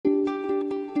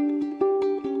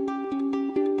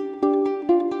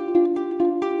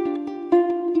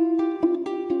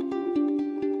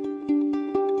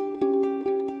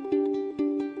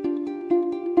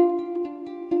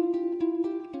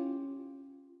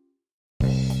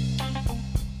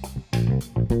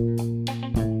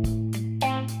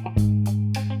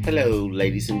Hello,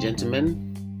 ladies and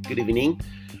gentlemen. Good evening.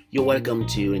 You're welcome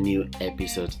to a new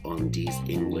episode on this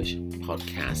English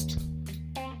podcast.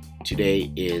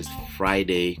 Today is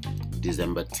Friday,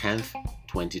 December 10th,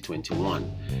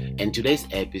 2021. And today's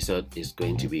episode is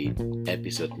going to be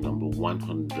episode number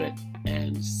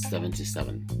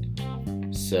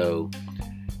 177. So,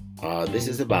 this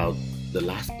is about the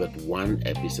last but one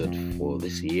episode for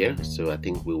this year. So I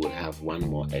think we will have one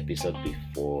more episode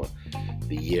before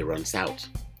the year runs out.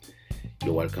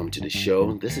 You're welcome to the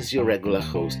show. This is your regular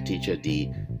host, Teacher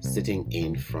D, sitting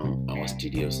in from our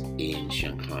studios in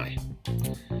Shanghai.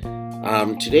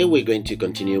 Today we're going to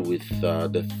continue with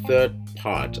the third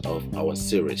part of our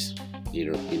series.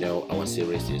 You know, our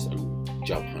series is on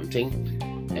job hunting,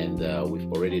 and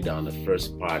we've already done the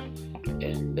first part,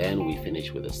 and then we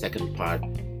finish with the second part.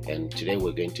 And today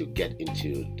we're going to get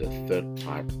into the third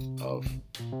part of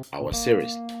our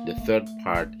series. The third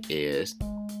part is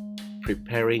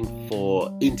preparing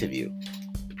for interview.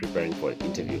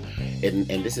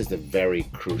 And this is the very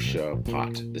crucial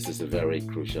part. This is a very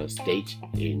crucial stage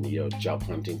in your job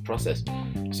hunting process.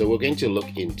 So we're going to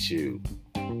look into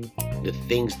the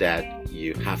things that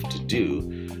you have to do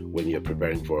when you're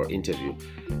preparing for interview.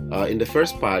 In the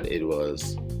first part, it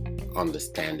was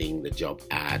understanding the job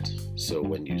ad. So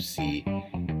when you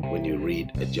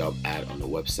read a job ad on the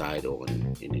website or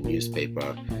in the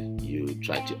newspaper, you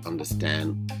try to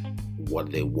understand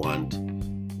what they want,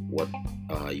 what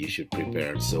you should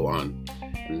prepare, and so on.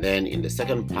 And then in the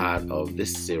second part of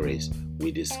this series,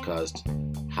 we discussed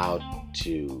how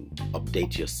to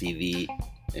update your CV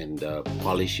and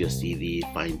polish your CV,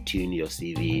 fine-tune your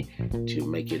CV to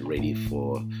make it ready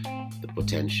for the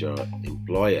potential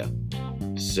employer.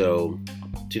 So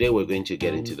today we're going to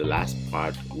get into the last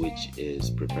part, which is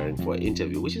preparing for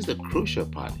interview, which is the crucial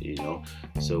part,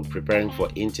 So preparing for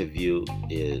interview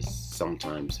is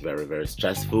sometimes very, very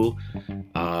stressful.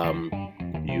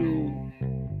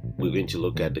 We're going to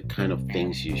look at the kind of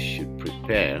things you should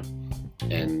prepare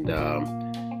and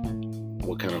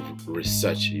what kind of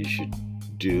research you should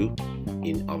do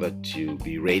in order to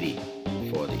be ready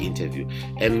for the interview.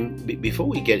 And before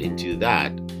we get into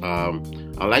that,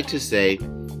 I'd like to say,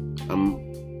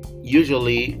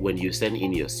 usually when you send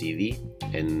in your CV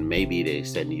and maybe they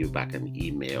send you back an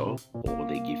email or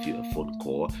they give you a phone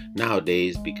call,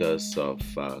 nowadays because of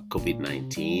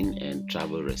COVID-19 and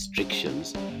travel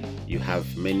restrictions, you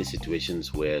have many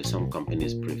situations where some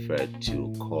companies prefer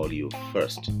to call you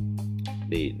first.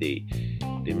 They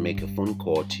make a phone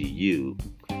call to you.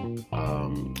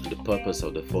 The purpose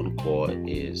of the phone call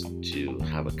is to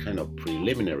have a kind of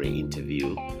preliminary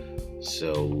interview.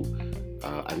 So,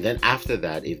 and then after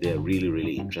that, if they're really,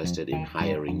 really interested in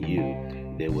hiring you,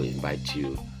 they will invite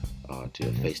you to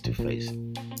a face-to-face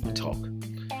talk.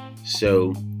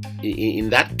 So, in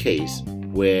that case,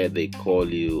 where they call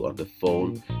you on the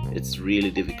phone, it's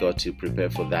really difficult to prepare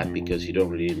for that because you don't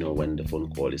really know when the phone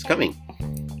call is coming.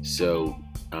 So,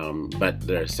 but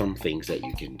there are some things that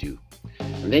you can do.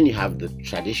 And then you have the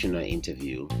traditional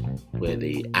interview where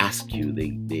they ask you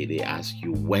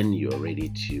when you're ready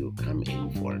to come in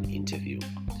for an interview.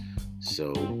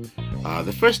 So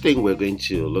the first thing we're going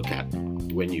to look at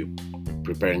when you're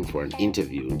preparing for an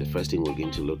interview, the first thing we're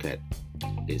going to look at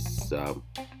is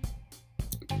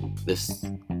this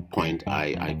point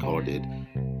I called it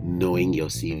knowing your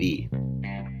CV.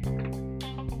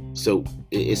 So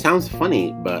it sounds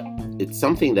funny, but it's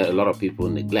something that a lot of people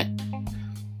neglect.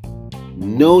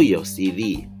 Know your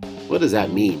CV. What does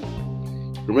that mean?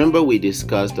 Remember, we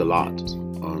discussed a lot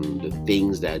on the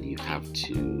things that you have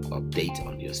to update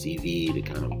on your CV, the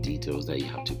kind of details that you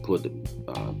have to put,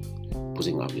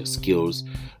 putting up your skills,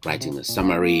 writing a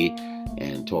summary,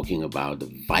 and talking about the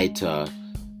vital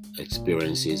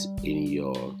experiences in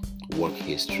your work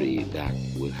history that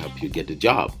will help you get the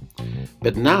job.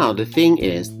 But now the thing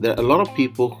is, there are a lot of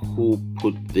people who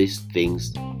put these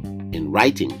things in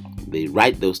writing. They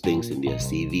write those things in their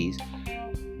CVs,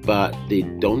 but they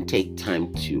don't take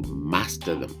time to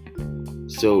master them.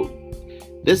 So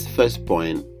this first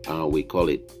point, we call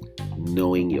it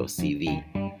knowing your CV.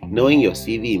 Knowing your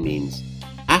CV means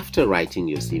after writing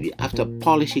your CV, after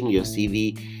polishing your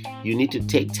CV, you need to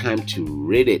take time to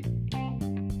read it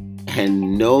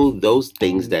and know those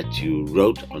things that you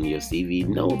wrote on your CV,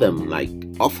 know them like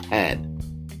offhand.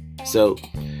 So,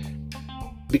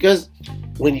 because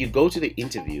when you go to the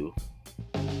interview,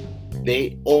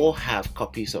 they all have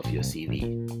copies of your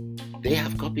CV. They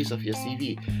have copies of your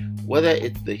CV. Whether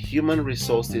it's the human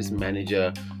resources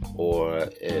manager or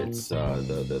it's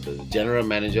the general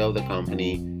manager of the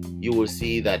company, you will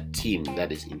see that team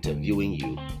that is interviewing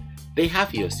you. They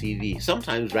have your CV,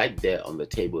 sometimes right there on the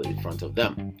table in front of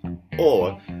them.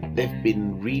 or they've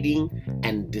been reading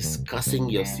and discussing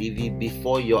your CV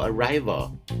before your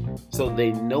arrival. So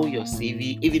they know your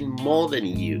CV even more than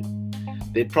you.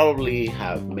 They probably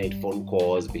have made phone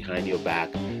calls behind your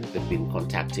back. They've been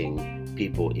contacting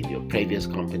people in your previous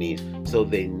companies, so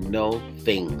they know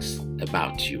things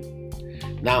about you.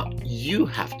 Now, you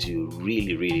have to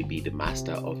really, really be the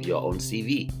master of your own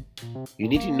CV. You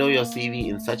need to know your CV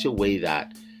in such a way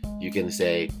that you can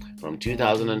say, from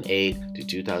 2008 to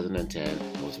 2010,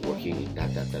 I was working in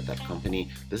that company.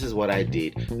 This is what I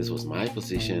did. This was my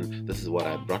position. This is what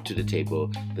I brought to the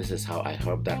table. This is how I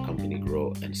helped that company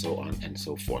grow, and so on and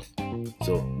so forth.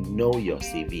 So know your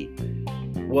CV.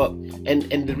 Well,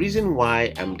 and the reason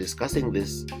why I'm discussing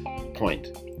this point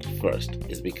first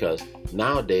is because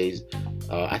nowadays,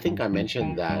 I think I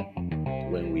mentioned that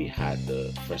when we had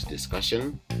the first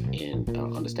discussion in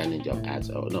understanding job ads.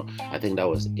 Oh no, I think that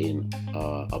was in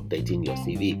updating your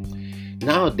CV.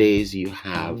 Nowadays, you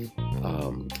have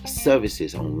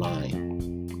services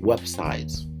online,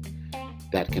 websites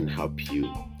that can help you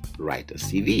write a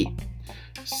CV.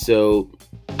 So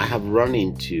I have run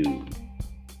into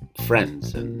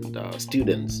friends and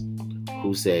students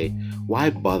who say, why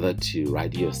bother to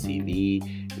write your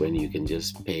CV when you can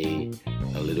just pay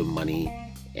a little money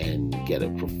and get a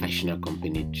professional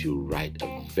company to write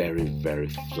a very, very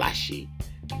flashy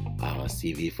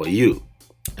CV for you?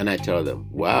 And I tell them,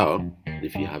 well,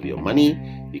 if you have your money,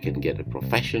 you can get a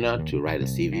professional to write a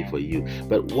CV for you.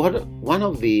 But one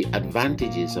of the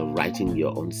advantages of writing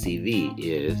your own CV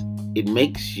is it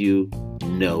makes you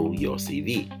know your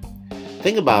CV.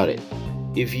 Think about it.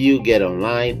 If you get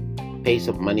online, pay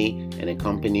some money, and a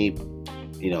company,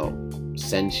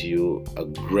 sends you a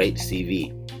great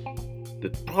CV, the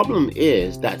problem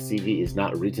is that CV is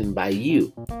not written by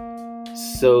you.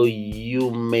 So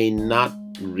you may not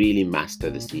really master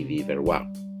the CV very well.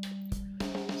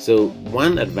 So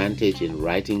one advantage in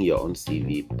writing your own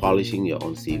CV, polishing your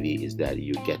own CV, is that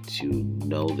you get to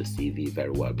know the CV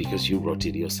very well because you wrote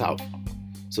it yourself.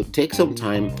 So take some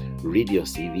time, read your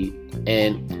CV,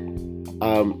 and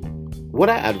what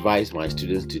I advise my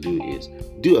students to do is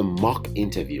do a mock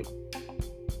interview.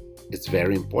 It's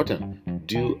very important.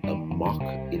 Do a mock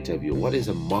interview. What is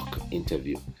a mock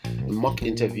interview? A mock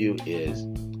interview is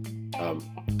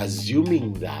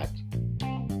assuming that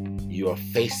you are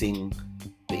facing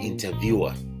the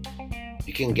interviewer.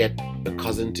 You can get a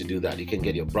cousin to do that. You can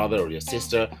get your brother or your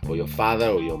sister or your father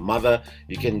or your mother.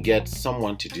 You can get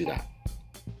someone to do that.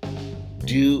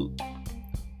 Do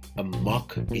a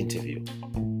mock interview.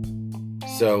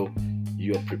 So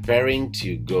you're preparing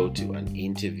to go to an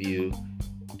interview,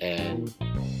 and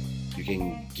you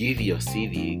can give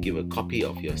a copy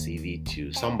of your CV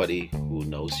to somebody who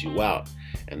knows you well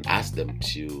and ask them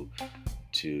to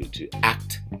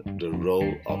act the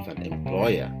role of an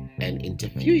employer and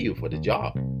interview you for the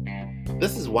job.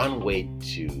 This is one way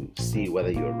to see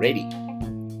whether you're ready,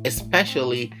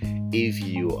 especially if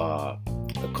you are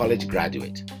a college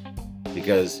graduate.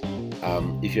 Because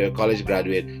if you're a college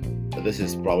graduate, this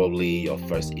is probably your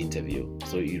first interview,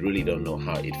 so you really don't know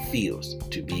how it feels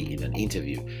to be in an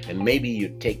interview. And maybe you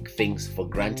take things for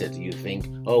granted. You think,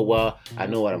 oh, well, I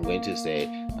know what I'm going to say.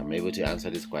 I'm able to answer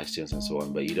these questions and so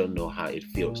on, but you don't know how it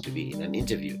feels to be in an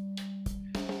interview.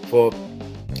 For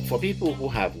people who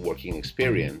have working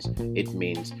experience, it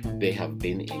means they have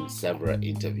been in several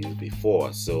interviews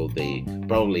before, so they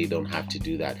probably don't have to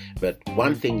do that. But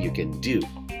one thing you can do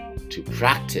to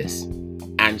practice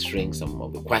answering some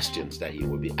of the questions that you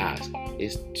will be asked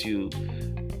is to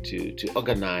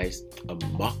organize a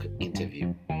mock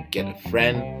interview. Get a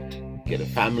friend, get a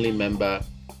family member,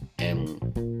 and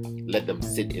let them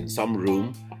sit in some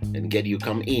room and get you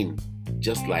come in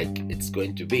just like it's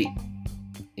going to be,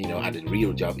 at a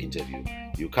real job interview.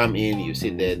 You come in, you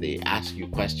sit there, they ask you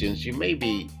questions. You may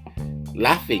be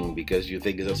laughing because you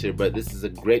think it's so serious, but this is a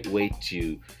great way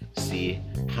to see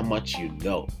how much you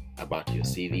know about your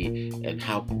CV and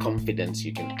how confident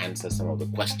you can answer some of the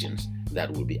questions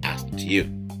that will be asked to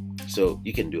you. So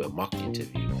you can do a mock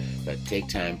interview, but take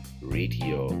time, read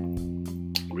your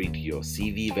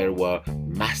CV very well,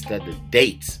 master the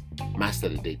dates.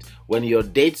 When your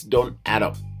dates don't add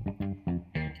up,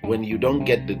 when you don't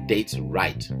get the dates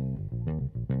right,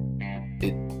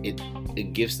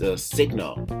 it gives a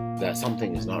signal that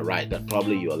something is not right, that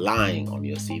probably you're lying on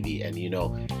your CV. And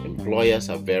employers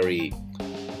are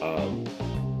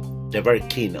they're very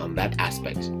keen on that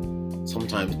aspect.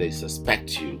 Sometimes they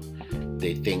suspect you.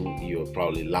 They think you're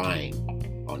probably lying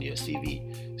on your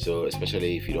CV. So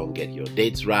especially if you don't get your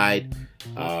dates right,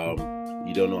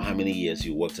 you don't know how many years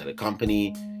you worked at a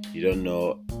company, you don't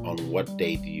know on what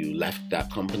date you left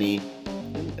that company,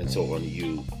 and so on.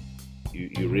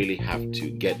 you really have to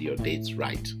get your dates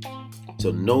right.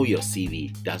 So know your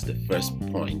CV. That's the first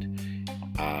point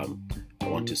I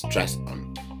want to stress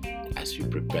on as you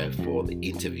prepare for the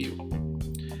interview.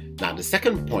 Now, the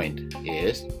second point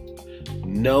is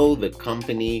know the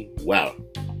company well.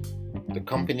 The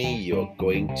company you're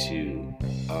hoping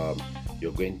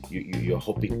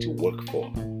to work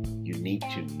for. You need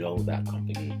to know that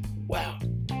company well.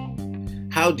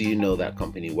 How do you know that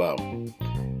company well?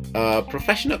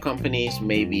 Professional companies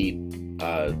maybe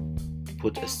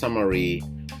put a summary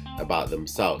about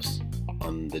themselves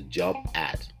on the job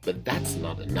ad, but that's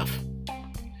not enough.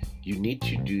 You need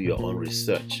to do your own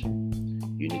research.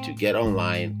 You need to get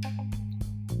online,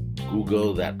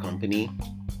 Google that company,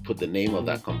 put the name of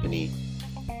that company,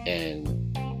 and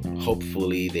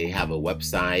hopefully they have a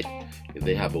website. If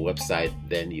they have a website,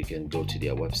 then you can go to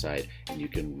their website and you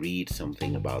can read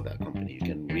something about that company. You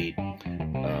can read,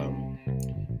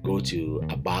 go to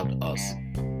About Us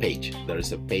page. There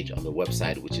is a page on the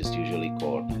website which is usually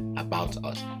called About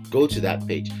Us. Go to that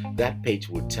page. That page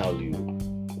will tell you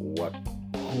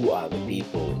who are the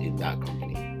people in that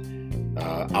company.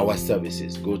 Our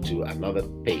services. Go to another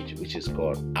page which is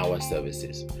called Our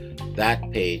Services.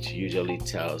 That page usually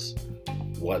tells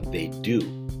what they do,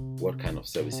 what kind of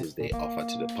services they offer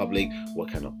to the public,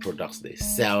 what kind of products they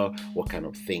sell, what kind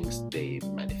of things they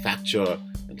manufacture,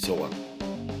 and so on.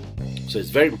 So it's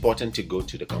very important to go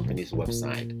to the company's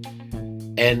website.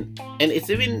 And it's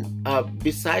even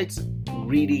besides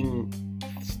reading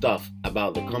stuff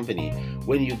about the company,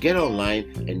 when you get online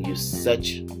and you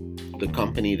search the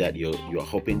company that you're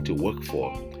hoping to work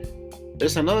for,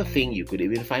 there's another thing you could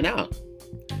even find out.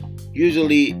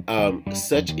 Usually,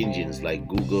 search engines like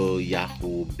Google,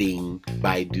 Yahoo, Bing,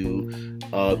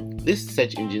 Baidu, these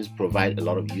search engines provide a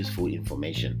lot of useful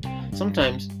information.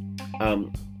 Sometimes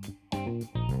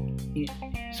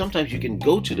you can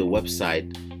go to the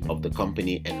website of the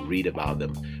company and read about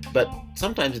them, but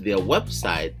sometimes their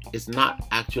website is not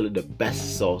actually the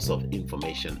best source of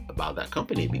information about that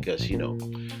company, because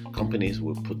companies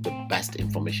will put the best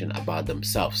information about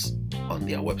themselves on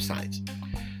their websites.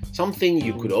 Something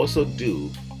you could also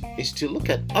do is to look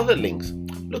at other links.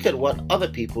 Look at what other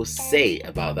people say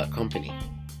about that company.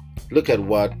 Look at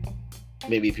what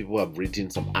maybe people have written,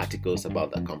 some articles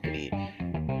about that company.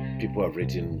 People have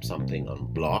written something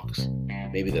on blogs.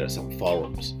 Maybe there are some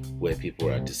forums where people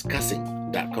are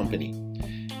discussing that company.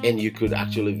 And you could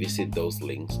actually visit those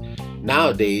links.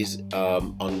 Nowadays,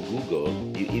 on Google,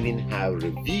 you even have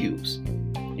reviews.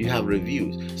 You have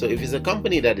reviews. So if it's a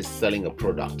company that is selling a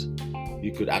product,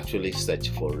 you could actually search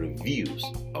for reviews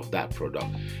of that product.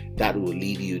 That will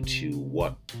lead you to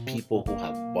what people who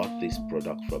have bought this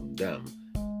product from them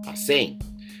are saying.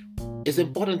 It's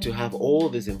important to have all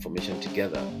this information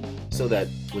together so that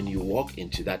when you walk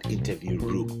into that interview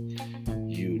room,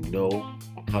 you know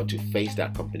how to face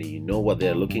that company. You know what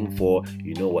they're looking for.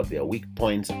 You know what their weak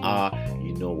points are.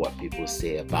 You know what people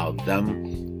say about them,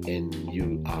 and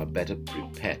you are better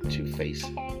prepared to face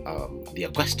their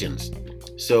questions.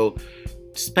 So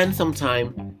spend some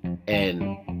time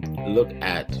and look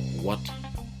at what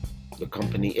the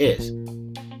company is.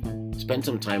 Spend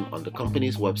some time on the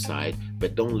company's website,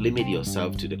 but don't limit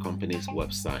yourself to the company's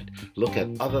website. Look at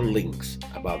other links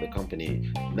about the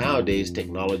company. Nowadays,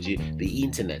 technology, the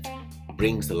internet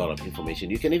brings a lot of information.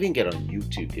 You can even get on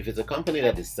YouTube. If it's a company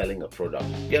that is selling a product,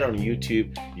 get on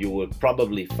YouTube. You will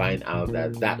probably find out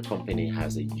that that company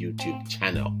has a YouTube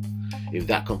channel. If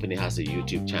that company has a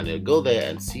YouTube channel, go there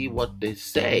and see what they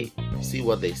say. See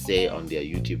what they say on their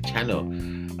YouTube channel.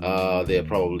 They're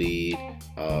probably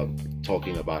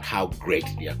talking about how great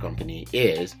their company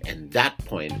is, and that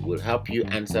point will help you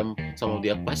answer some of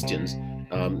their questions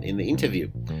in the interview.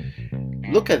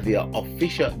 Look at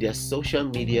their social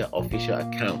media official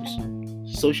accounts.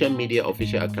 Social media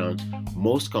official accounts,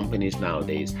 most companies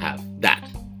nowadays have that.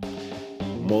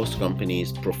 Most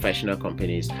companies, professional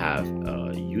companies, have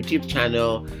a YouTube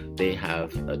channel, they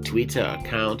have a Twitter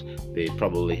account, they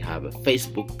probably have a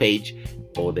Facebook page,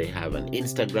 or they have an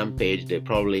Instagram page, they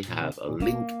probably have a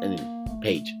LinkedIn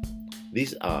page.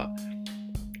 These are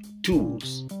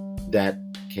tools that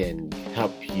can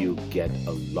help you get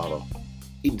a lot of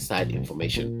inside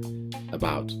information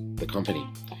about the company.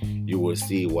 You will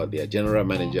see what their general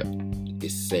manager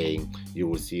is saying. You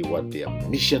will see what their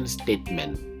mission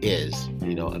statement is.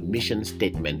 A mission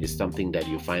statement is something that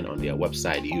you find on their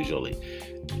website usually.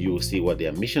 You will see what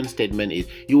their mission statement is.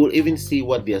 You will even see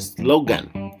what their slogan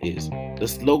is. The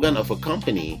slogan of a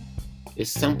company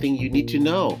is something you need to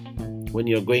know when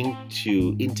you're going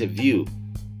to interview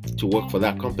to work for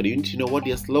that company. You need to know what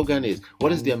their slogan is.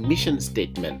 What is their mission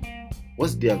statement?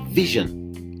 What's their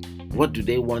vision? What do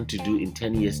they want to do in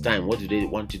 10 years time? What do they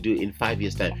want to do in 5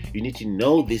 years time? You need to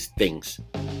know these things,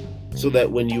 so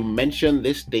that when you mention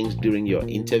these things during your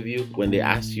interview, when they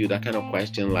ask you that kind of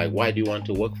question like, why do you want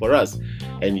to work for us?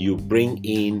 And you bring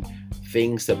in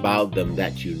things about them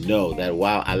that you know, that,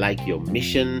 wow, I like your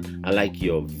mission, I like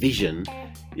your vision.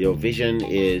 Your vision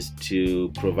is to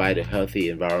provide a healthy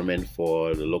environment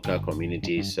for the local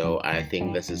community. So I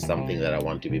think this is something that I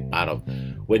want to be part of.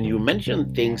 When you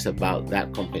mention things about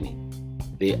that company,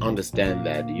 they understand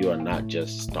that you are not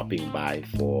just stopping by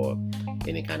for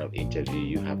any kind of interview.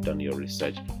 You have done your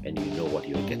research and you know what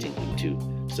you're getting into.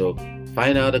 So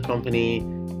find out the company,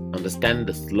 understand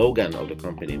the slogan of the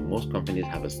company. Most companies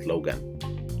have a slogan.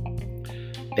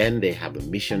 Then they have a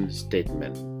mission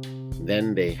statement.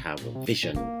 Then they have a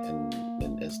vision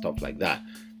and stuff like that.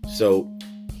 So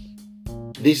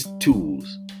these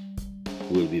tools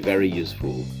will be very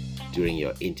useful during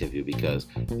your interview, because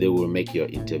they will make your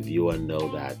interviewer know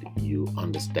that you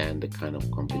understand the kind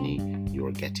of company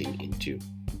you're getting into.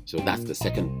 So that's the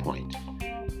second point.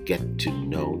 Get to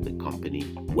know the company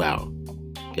well.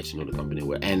 Get to know the company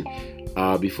well. And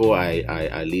before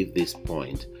I leave this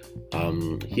point,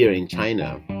 here in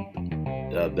China,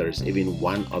 there's even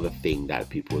one other thing that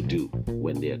people do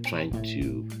when they are trying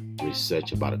to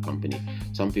research about a company.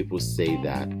 Some people say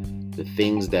that the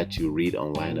things that you read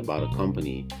online about a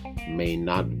company may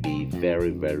not be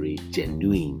very, very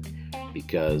genuine,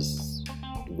 because,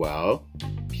 well,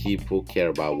 people care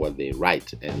about what they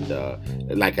write.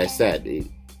 And like I said,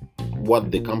 what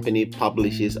the company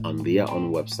publishes on their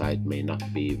own website may not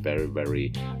be very,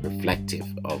 very reflective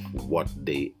of what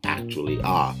they actually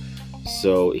are.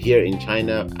 So here in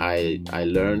China, I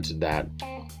learned that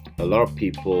a lot of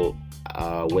people,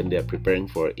 when they're preparing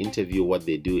for an interview, what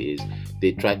they do is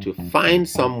they try to find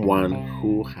someone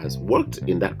who has worked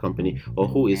in that company or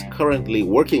who is currently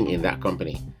working in that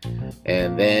company,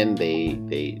 and then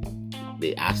they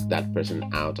ask that person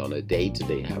out on a date.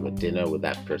 They have a dinner with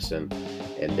that person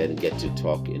and then get to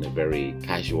talk in a very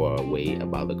casual way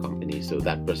about the company, so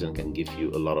that person can give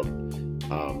you a lot of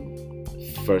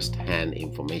first-hand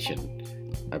information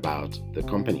about the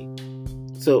company.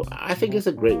 So I think it's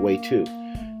a great way too.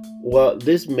 Well,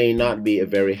 this may not be a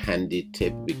very handy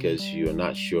tip, because you're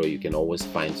not sure you can always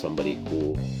find somebody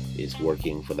who is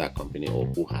working for that company or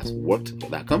who has worked for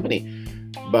that company.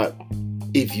 But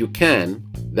if you can,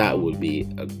 that would be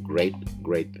a great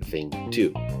thing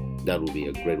too. That would be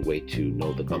a great way to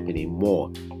know the company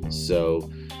more. So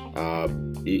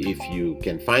if you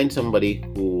can find somebody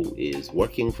who is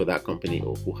working for that company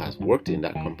or who has worked in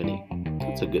that company,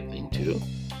 it's a good thing too.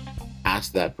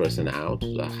 Ask that person out,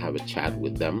 have a chat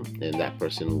with them, and that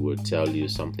person will tell you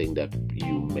something that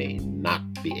you may not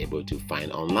be able to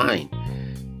find online.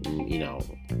 You know,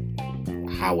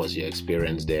 how was your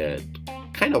experience there?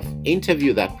 Kind of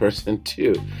interview that person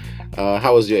too.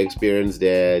 How was your experience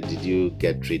there? Did you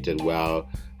get treated well?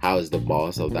 How is the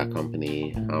boss of that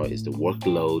company? How is the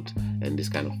workload? And this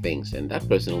kind of things. And that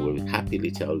person will happily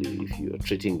tell you. If you are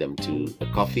treating them to a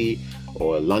coffee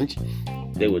or a lunch,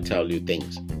 they will tell you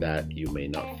things that you may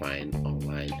not find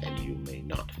online and you may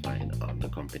not find on the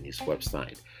company's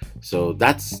website. So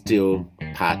that's still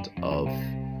part of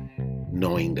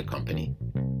knowing the company.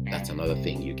 That's another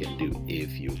thing you can do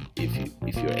if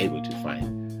you're able to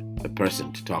find a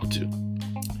person to talk to.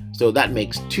 So that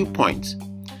makes 2 points.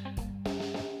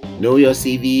 Know your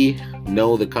CV,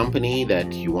 know the company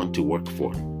that you want to work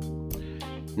for.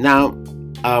 Now,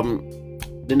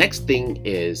 the next thing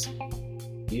is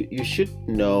you should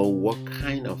know what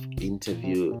kind of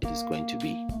interview it is going to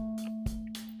be,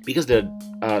 because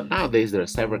nowadays there are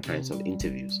several kinds of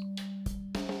interviews.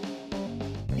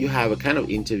 You have a kind of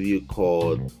interview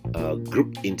called a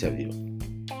group interview.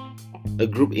 A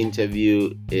group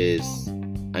interview is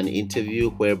an interview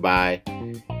whereby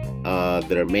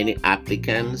there are many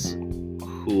applicants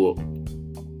for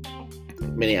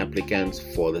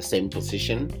the same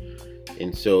position,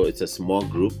 and so it's a small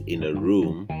group in a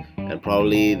room, and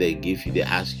probably they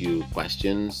ask you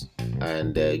questions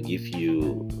and give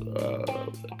you a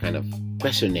kind of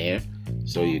questionnaire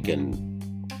so you can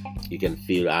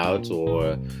fill out,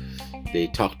 or they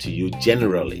talk to you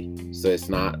generally. So it's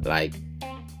not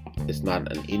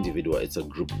an individual, it's a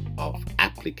group of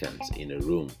applicants in a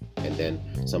room, and then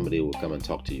somebody will come and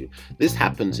talk to you. This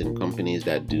happens in companies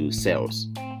that do sales.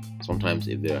 Sometimes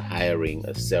if they're hiring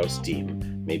a sales team,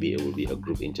 maybe it will be a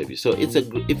group interview. So if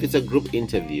it's a group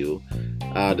interview,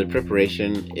 the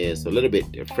preparation is a little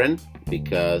bit different,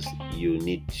 because you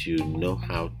need to know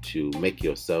how to make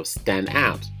yourself stand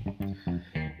out.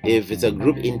 If it's a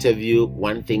group interview,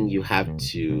 one thing you have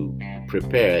to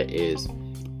prepare is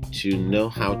to know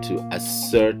how to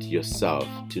assert yourself,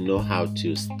 to know how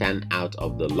to stand out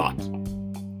of the lot.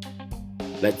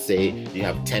 Let's say you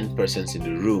have 10 persons in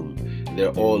the room,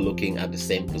 they're all looking at the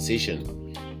same position,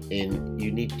 and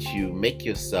you need to make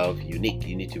yourself unique.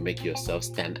 You need to make yourself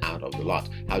stand out of the lot.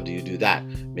 How do you do that?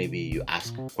 Maybe you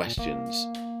ask questions.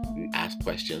 You ask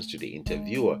questions to the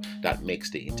interviewer that makes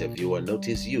the interviewer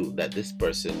notice you, that this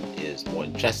person is more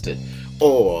interested.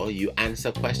 Or you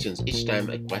answer questions. Each time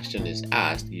a question is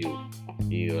asked,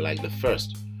 you're like the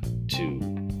first to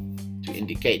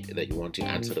indicate that you want to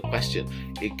answer the question.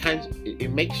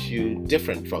 It makes you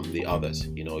different from the others.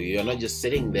 You're not just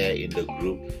sitting there in the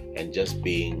group and just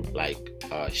being like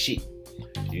sheep.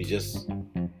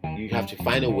 You have to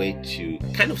find a way to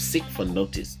kind of seek for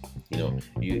notice.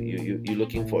 You're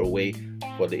looking for a way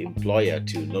for the employer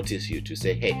to notice you, to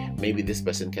say, hey, maybe this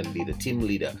person can be the team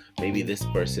leader. Maybe this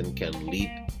person can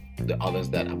lead the others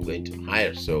that I'm going to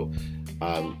hire. So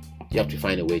you have to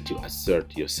find a way to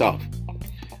assert yourself.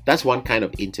 That's one kind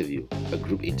of interview, a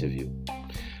group interview.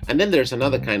 And then there's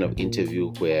another kind of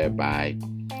interview whereby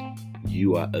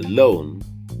you are alone,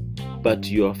 but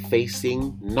you're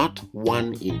facing not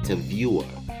one interviewer,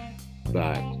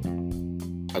 but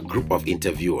a group of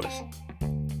interviewers.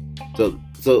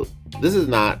 So this is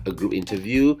not a group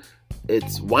interview.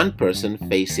 It's one person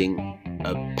facing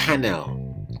a panel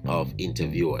of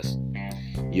interviewers.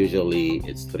 Usually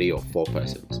it's 3 or 4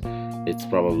 persons. It's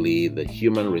probably the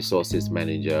human resources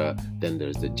manager, then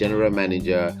there's the general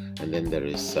manager, and then there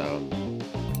is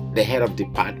the head of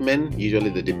department,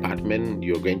 usually the department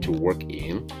you're going to work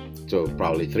in. So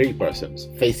probably 3 persons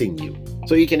facing you.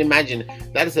 So you can imagine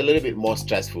that is a little bit more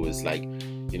stressful. It's like,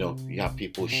 you have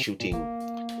people shooting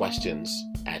questions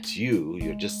at you.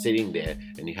 You're just sitting there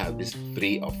and you have these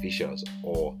 3 officials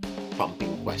all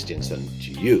pumping questions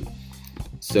onto you.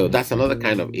 So that's another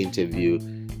kind of interview.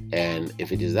 And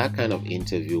if it is that kind of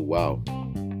interview, well,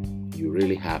 you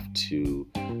really have to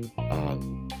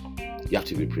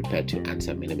be prepared to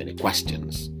answer many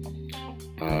questions,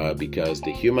 because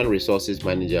the human resources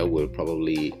manager will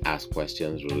probably ask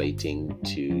questions relating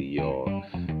to your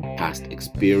past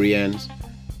experience.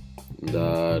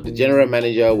 The general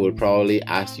manager will probably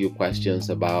ask you questions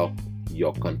about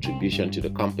your contribution to the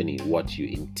company, what you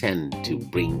intend to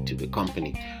bring to the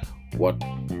company,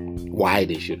 why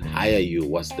they should hire you,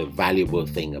 what's the valuable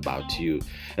thing about you.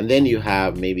 And then you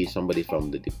have maybe somebody from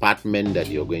the department that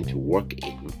you're going to work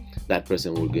in. That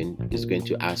person is going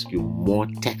to ask you more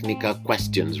technical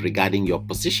questions regarding your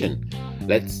position.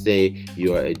 Let's say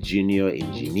you're a junior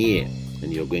engineer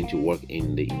and you're going to work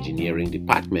in the engineering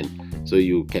department. So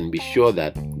you can be sure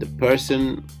that the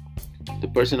person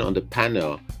on the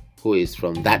panel who is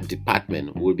from that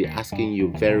department will be asking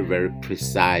you very, very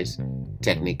precise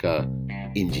technical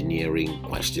engineering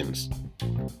questions.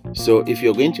 So if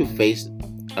you're going to face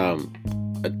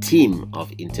a team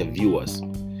of interviewers,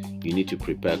 you need to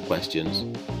prepare questions,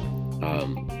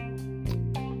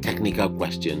 technical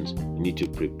questions, you need to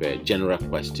prepare general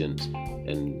questions,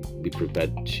 and be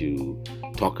prepared to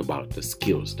talk about the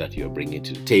skills that you're bringing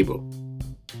to the table.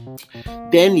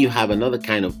 Then you have another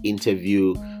kind of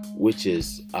interview, which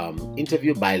is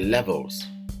interview by levels.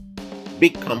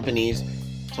 Big companies,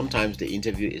 sometimes the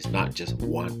interview is not just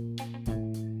one.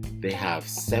 They have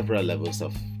several levels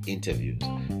of interviews.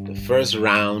 The first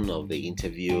round of the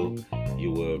interview,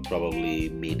 you will probably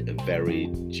meet a very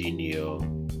junior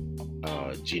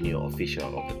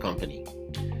official of the company.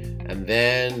 And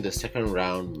then the second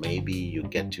round, maybe you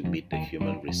get to meet the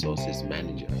human resources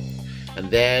manager. And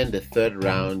then the third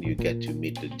round, you get to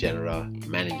meet the general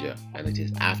manager. And it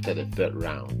is after the third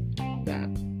round that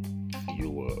you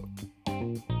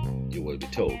will be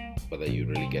told whether you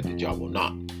really get the job or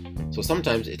not. So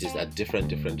sometimes it is at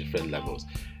different levels.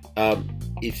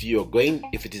 If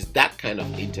it is that kind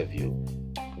of interview,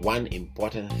 one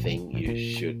important thing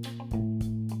you should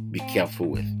be careful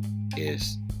with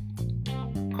is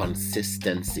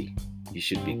consistency. You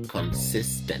should be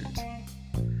consistent.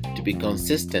 To be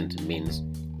consistent means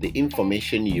the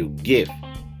information you give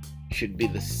should be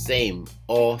the same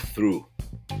all through.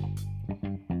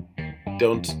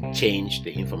 Don't change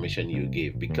the information you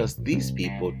give, because these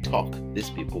people talk, these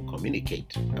people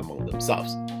communicate among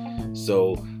themselves.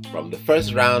 So from the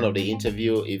first round of the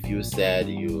interview, if you said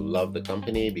you love the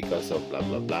company because of blah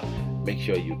blah blah, make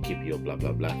sure you keep your blah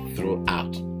blah blah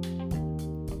throughout.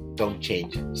 Don't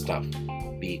change stuff.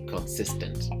 Be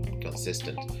consistent.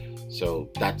 So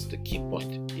that's the key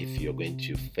point if you're going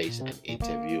to face an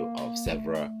interview of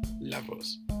several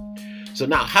levels. So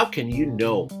now, how can you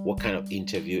know what kind of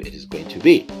interview it is going to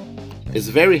be? It's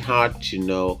very hard to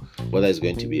know whether it's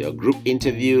going to be a group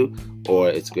interview or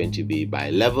it's going to be by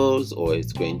levels, or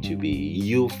it's going to be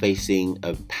you facing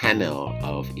a panel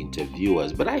of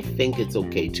interviewers. But I think it's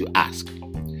okay to ask.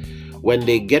 When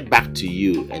they get back to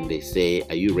you and they say,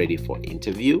 "Are you ready for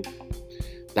interview?"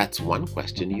 That's one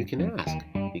question you can ask.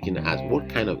 You can ask, what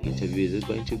kind of interview is it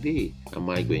going to be? Am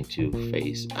I going to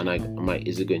face,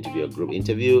 is it going to be a group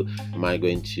interview? Am I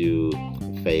going to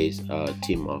face a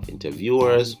team of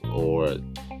interviewers?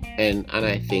 And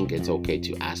I think it's okay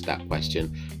to ask that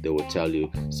question. They will tell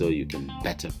you so you can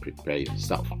better prepare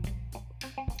yourself.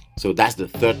 So that's the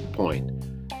third point,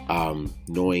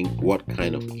 knowing what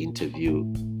kind of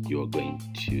interview you're going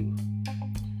to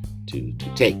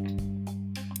take.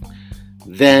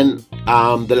 Then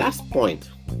the last point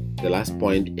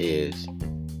is,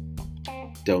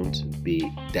 don't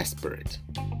be desperate.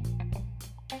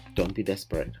 Don't be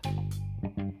desperate.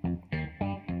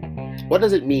 What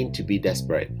does it mean to be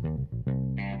desperate?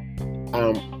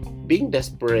 Being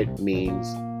desperate means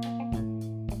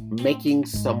making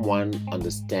someone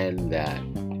understand that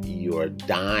you're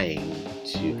dying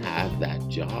to have that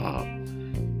job.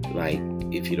 Like,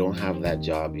 if you don't have that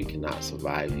job, you cannot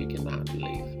survive, you cannot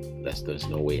live. There's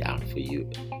no way out for you.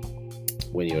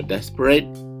 When you're desperate,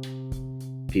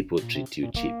 people treat you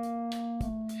cheap.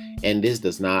 And this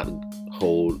does not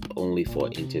hold only for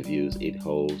interviews, it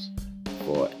holds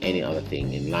for any other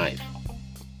thing in life.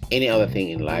 Any other thing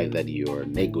in life that you're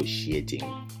negotiating.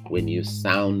 When you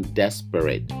sound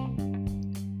desperate,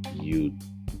 you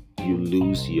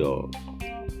lose your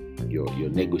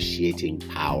negotiating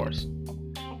powers.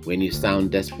 When you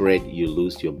sound desperate, you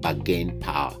lose your bargain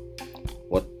power.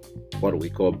 What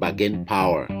we call bargain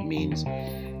power means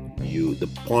the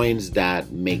points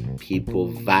that make people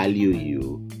value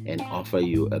you and offer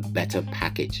you a better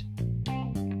package.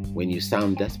 When you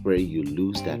sound desperate, you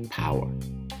lose that power.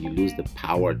 You lose the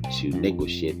power to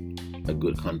negotiate a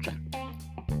good contract.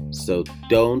 So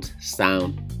don't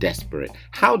sound desperate.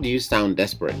 How do you sound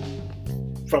desperate?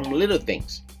 From little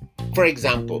things. For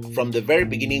example, from the very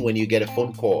beginning, when you get a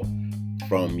phone call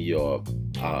from your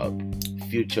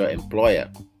future employer,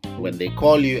 when they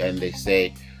call you and they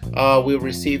say, "We've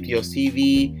received your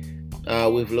CV,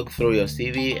 we've looked through your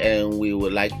CV, and we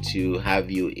would like to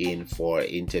have you in for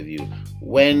interview.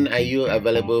 When are you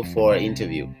available for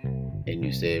interview?" And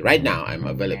you say, "Right now, I'm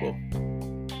available."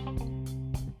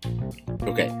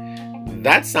 Okay,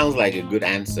 that sounds like a good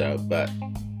answer, but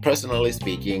personally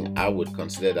speaking, I would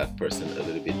consider that person a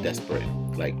little bit desperate.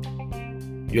 Like,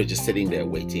 you're just sitting there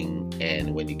waiting,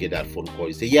 and when you get that phone call,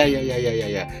 you say,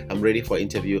 yeah, I'm ready for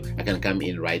interview, I can come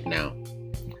in right now.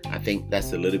 I think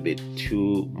that's a little bit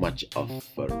too much of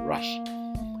a rush,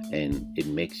 and it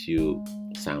makes you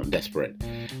sound desperate.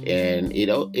 And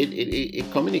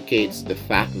it communicates the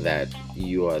fact that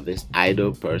you are this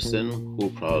idle person who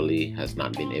probably has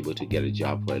not been able to get a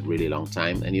job for a really long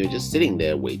time, and you're just sitting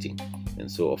there waiting.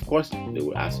 And so, of course, they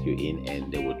will ask you in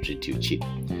and they will treat you cheap.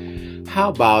 How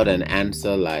about an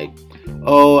answer like,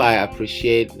 "Oh, I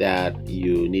appreciate that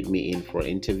you need me in for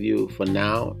interview. For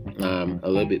now, I'm a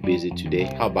little bit busy today.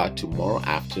 How about tomorrow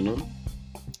afternoon?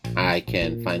 I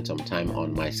can find some time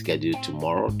on my schedule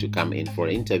tomorrow to come in for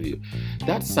interview."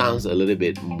 That sounds a little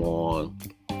bit more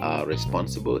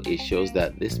responsible. It shows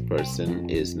that this person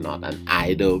is not an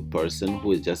idle person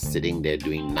who is just sitting there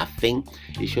doing nothing.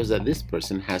 It shows that this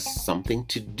person has something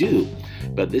to do,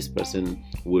 but this person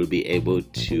will be able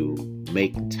to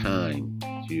make time,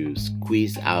 to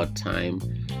squeeze out time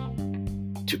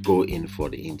to go in for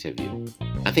the interview.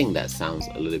 I think that sounds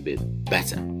a little bit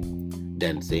better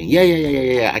than saying,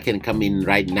 yeah, I can come in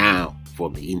right now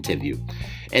for the interview.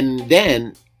 And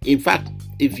then, in fact,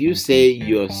 if you say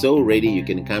you're so ready you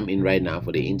can come in right now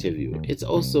for the interview, it's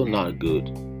also not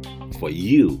good for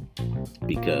you,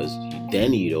 because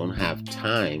then you don't have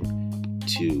time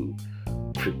to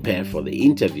prepare for the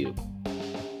interview.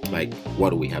 Like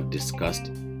what we have discussed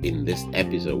in this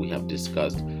episode, we have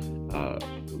discussed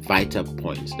vital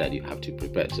points that you have to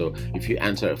prepare. So if you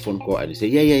answer a phone call and you say,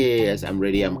 yes, I'm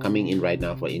ready, I'm coming in right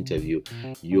now for interview,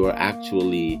 you're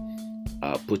actually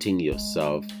putting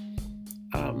yourself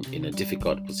in a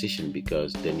difficult position,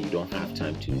 because then you don't have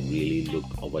time to really look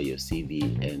over your CV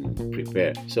and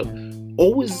prepare. So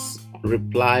always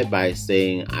reply by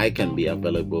saying, "I can be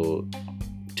available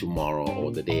tomorrow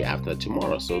or the day after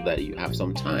tomorrow," so that you have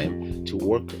some time to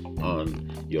work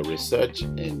on your research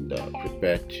and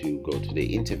prepare to go to the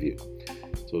interview.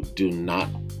 So do not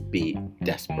be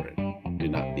desperate. Do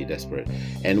not be desperate.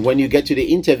 And when you get to the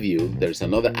interview, there's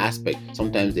another aspect.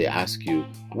 Sometimes they ask you,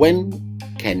 "When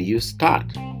can you start?"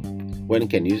 When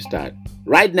can you start?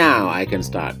 "Right now, I can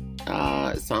start."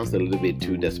 It sounds a little bit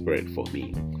too desperate for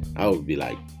me. I would be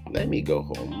like, let me go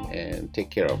home and take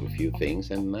care of a few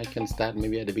things, and I can start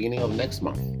maybe at the beginning of next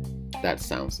month. That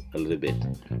sounds a little bit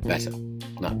better,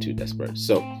 not too desperate.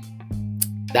 So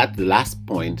that's the last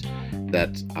point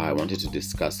that I wanted to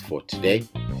discuss for today.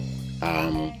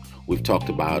 We've talked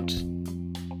about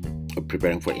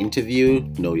preparing for interview,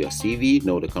 know your CV,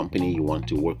 know the company you want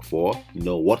to work for,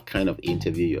 know what kind of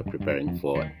interview you're preparing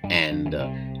for, and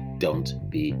don't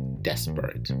be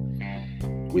desperate.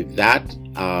 With that,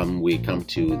 we come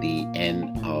to the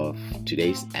end of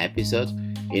today's episode.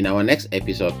 In our next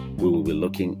episode, we will be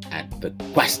looking at the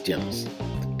questions,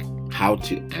 how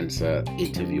to answer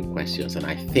interview questions, and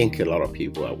I think a lot of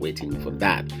people are waiting for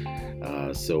that.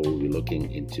 So we'll be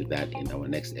looking into that in our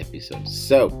next episode.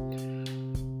 So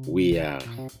we are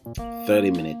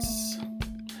 30 minutes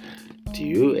to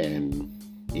you, and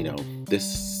this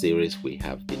series we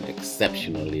have been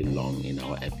exceptionally long in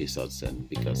our episodes, and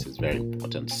because it's very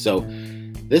important. So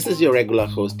this is your regular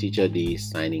host, Teacher D,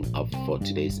 signing off for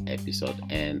today's episode,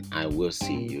 and I will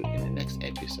see you in the next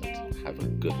episode. Have a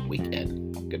good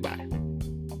weekend. Goodbye.